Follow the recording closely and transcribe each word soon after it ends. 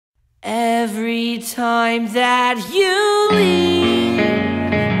time that you leave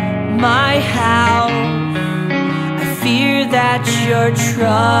my house, I fear that your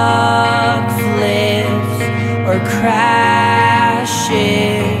truck flips or crashes.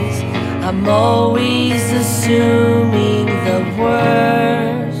 I'm always assuming the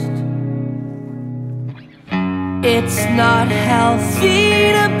worst. It's not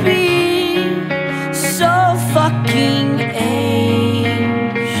healthy to be so fucking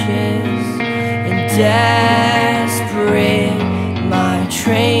anxious and desperate. My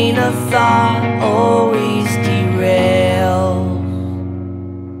train of thought always derails.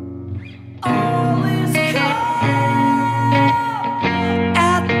 All is calm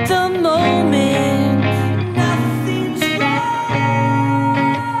at the moment. Nothing's wrong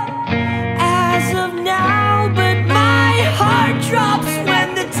as of now, but my heart drops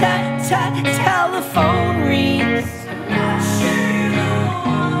when the telephone rings. I'm not sure you're the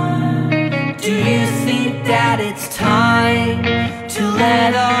one. Do you think that it's time to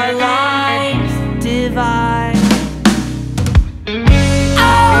let our lives divide?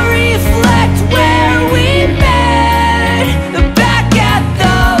 I'll reflect where we met, back at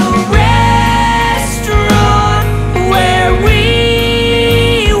the restaurant where we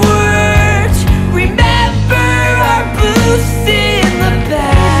worked. Remember our booth in the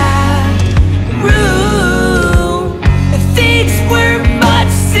back room? Things were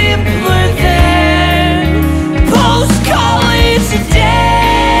much simpler then. Post-college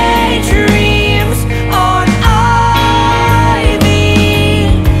daydreams on ivy,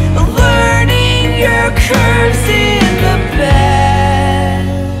 learning your curves in the bed.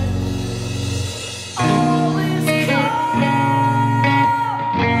 All is calm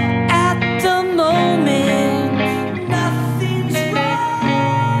at the moment. Nothing's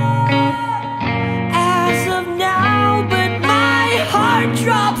wrong as of now, but my heart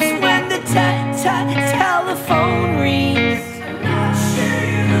drops when the telephone rings. I'm not sure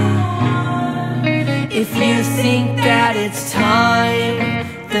you're the one. If you think that it's time,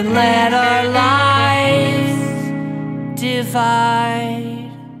 then let our lives divide.